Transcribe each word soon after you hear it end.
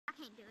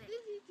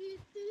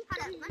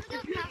Let me go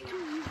cover.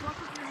 Use walk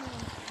with your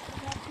hands.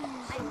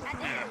 I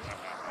did.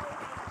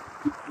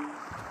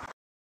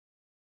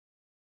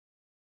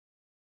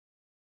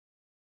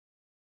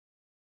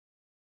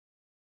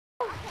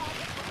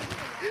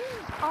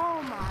 Oh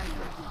my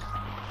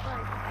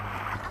god.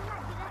 I'm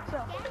not good at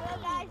this game. Well,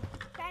 guys,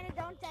 kind of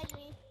don't tag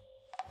me.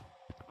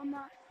 I'm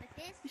not. Like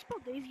this? You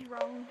spelled Daisy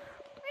wrong.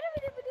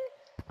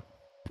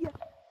 Yeah.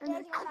 And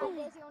Daisy then, 09,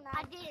 Daisy 09.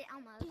 I did it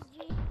almost.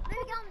 Easy. Let me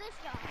go on this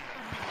job.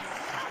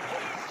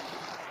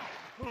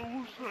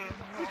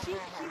 Did you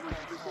see what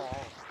you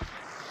said?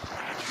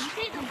 You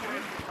say the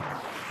word.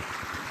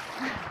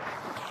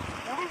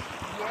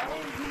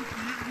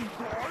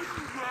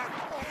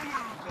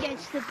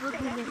 Yes, the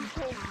boogeyman.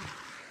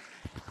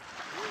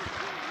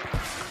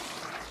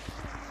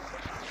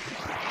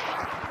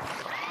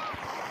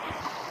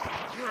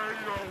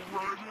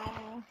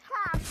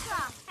 Try.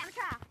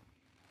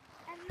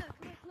 And look.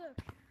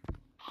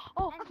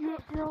 Oh,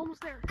 you're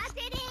almost there. I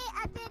did it.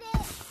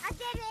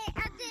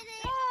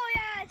 Oh,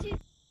 yeah, she's...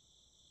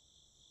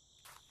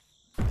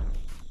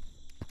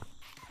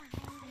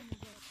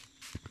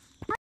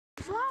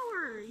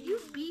 Flower, you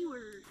B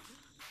word.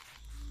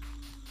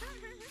 Why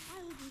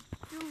would you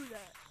do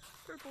that?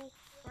 Purple.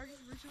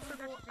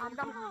 Purple. I'm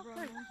not.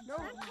 No.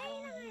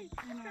 Okay,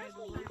 trust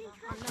me, you can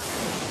trust me.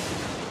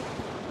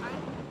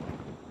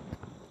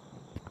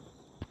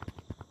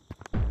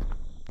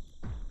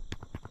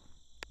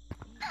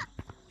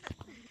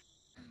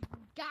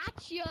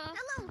 Gotcha.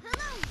 Hello.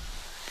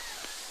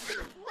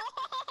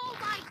 Oh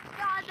my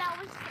god, that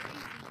was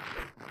crazy.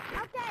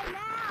 Okay,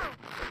 now.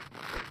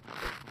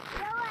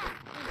 Do it.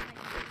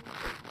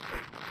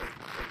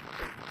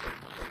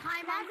 Hi,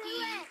 monkey.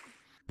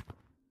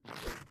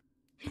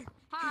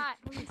 Hi.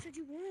 Well, you said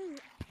you won't.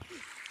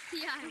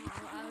 Yeah, I was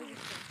just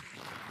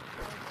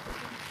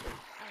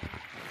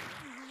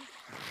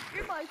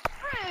You're my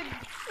friend.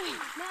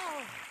 No.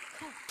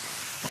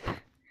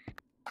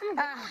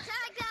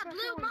 tag that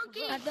blue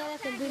monkey. I bet I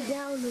can be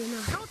down here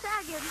now. Don't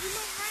tag him. He's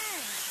my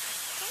friend.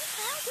 Don't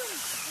tag him.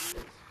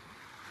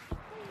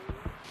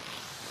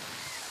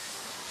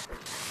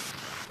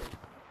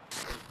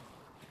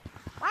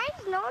 Why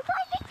is no one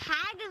trying to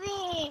tag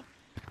me?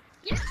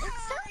 Yeah. It's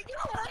so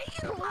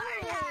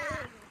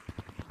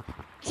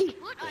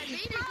What I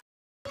made it.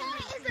 What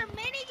is a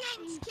mini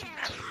games kid?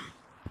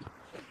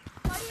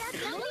 What do you have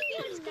mini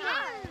games kid?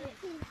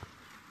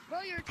 Bro,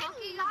 you're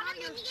talking not about a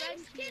your mini friend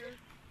games kid. here.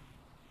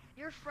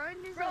 Your friend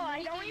is Bro, a I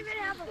mini don't games even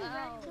kid. have a Wow.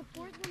 friend.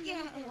 Support the mini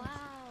games.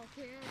 Wow,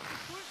 kid.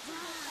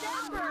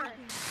 Never.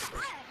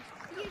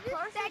 You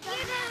just said you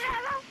didn't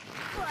have a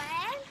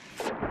friend?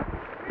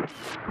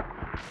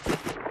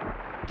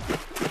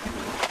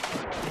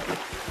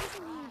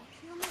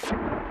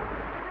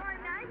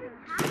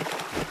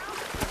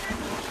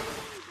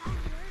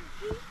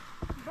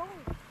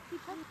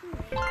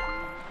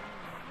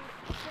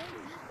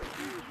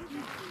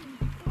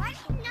 Why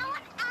did no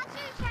one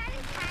actually try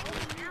to tag me?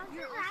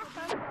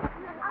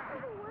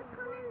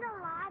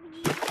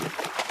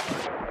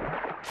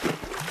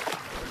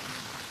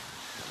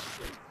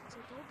 So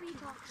don't be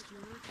toxic.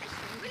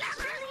 We got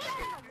really in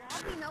the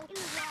lobby, no, in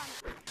the lobby.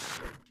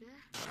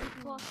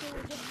 Plus, there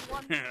was just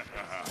one.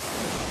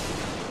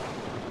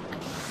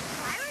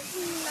 Why was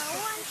no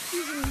one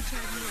Even each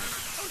other.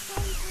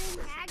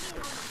 tagging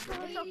us?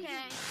 It's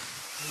okay.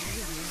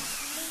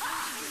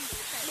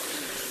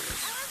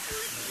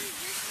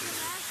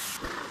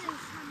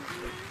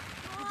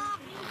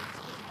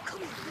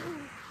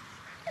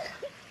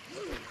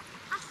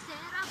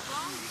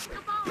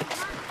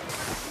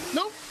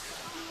 Nope.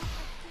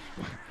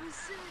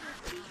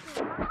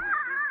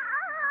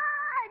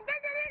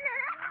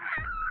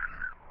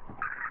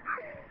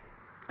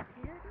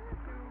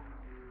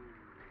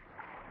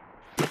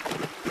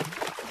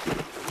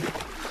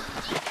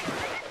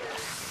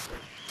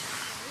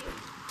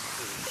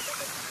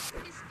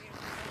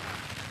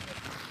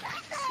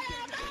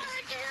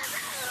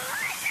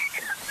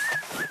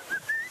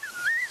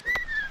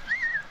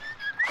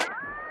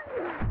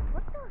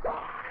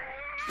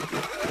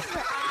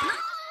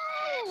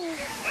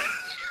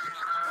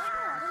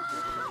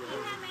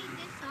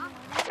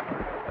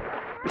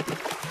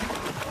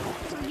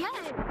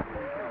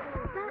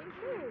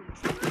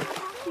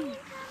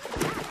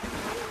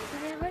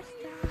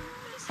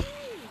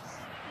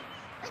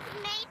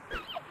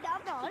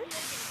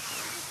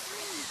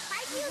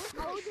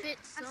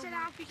 I said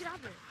I'll pick it up.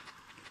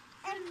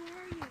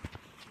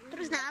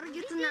 Trusnado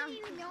dito na.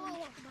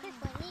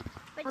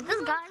 But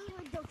this guy?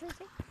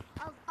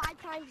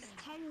 5 times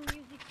 10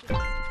 music.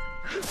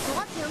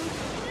 What's him?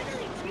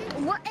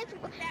 What?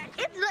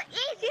 It's the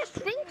easiest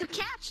thing to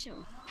catch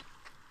him.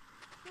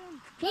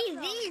 He's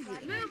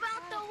easy. Move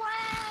out the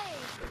way!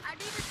 I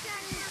need to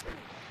tag him.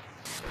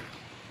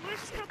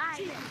 Where's the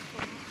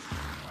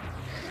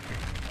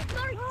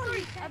Sorry.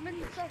 I'm in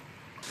so.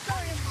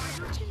 Sorry, I'm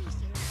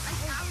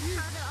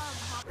trying to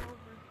hop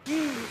over.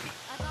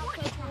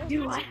 Do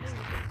I?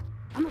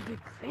 I'm a big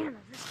fan of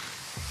this.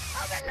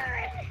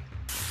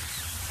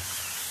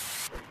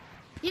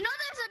 You know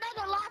there's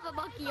another lava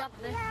monkey up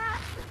there.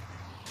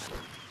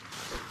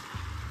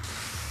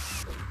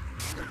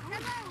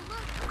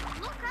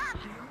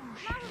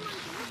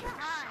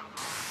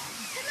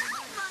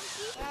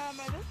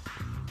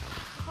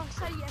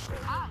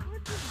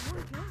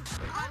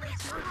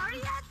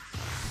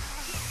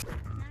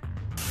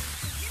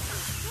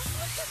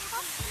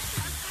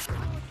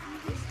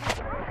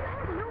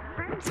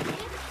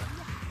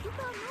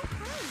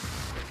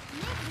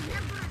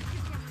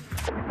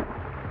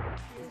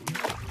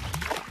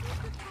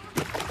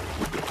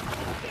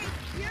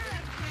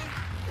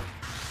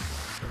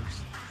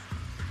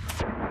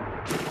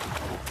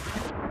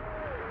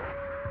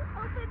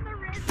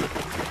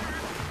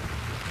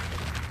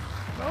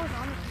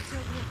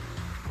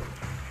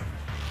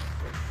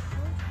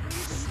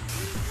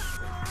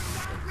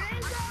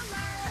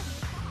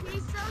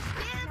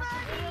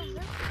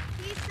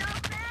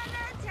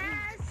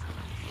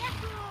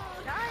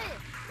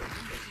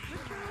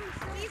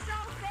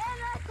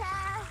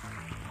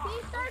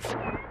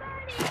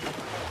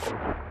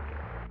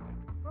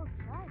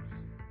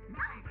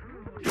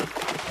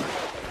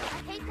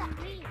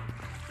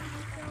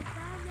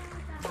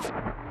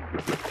 He's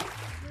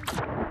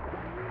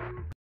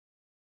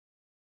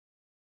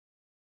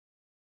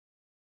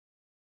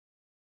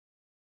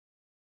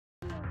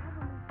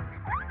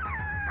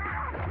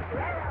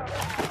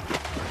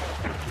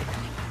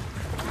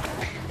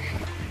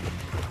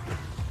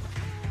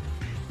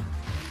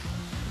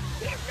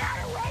not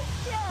awake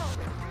still!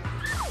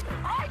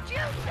 I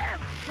juked him!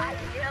 I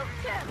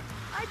juked him!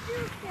 I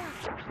juked him!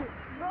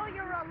 Bro,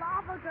 you're a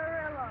lava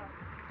gorilla.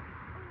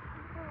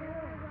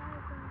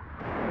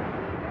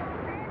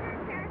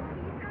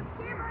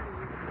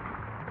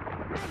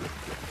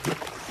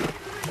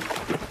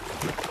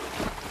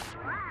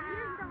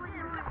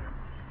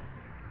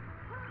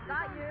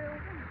 Got you.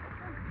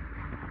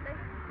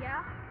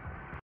 Yeah?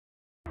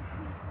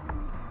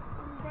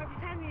 Bro,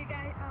 pretend you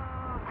guys.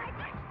 I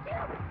just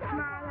juked him!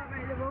 Nah, that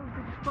mate, the wolves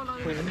are just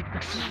following. Wait, let me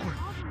back forward.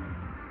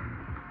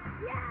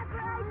 Yeah,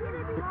 but I did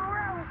it before.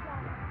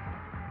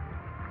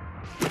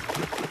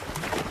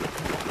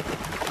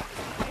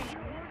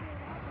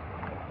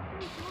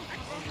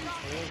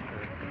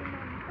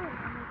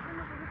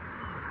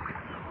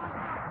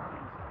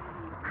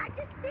 I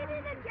just did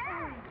it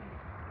again.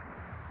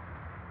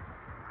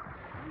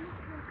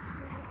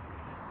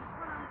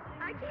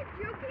 I keep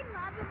juking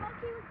Lava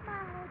Monkey with my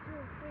whole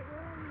juke. Wait,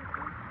 where are you?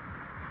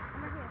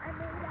 I'm right here. I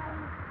made it out.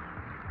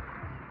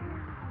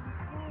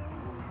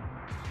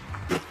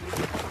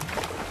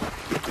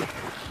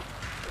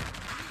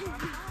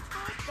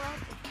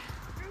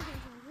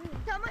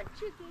 Come on,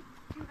 Chucky.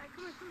 Alright,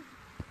 come on.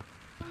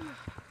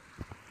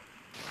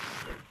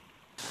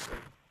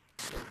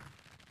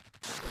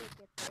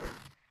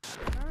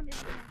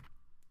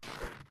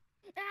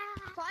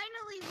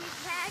 Finally, we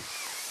catch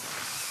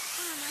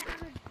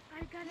I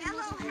got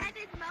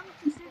yellow-headed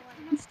monkey boy.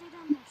 No, stay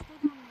down there. Stay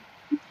down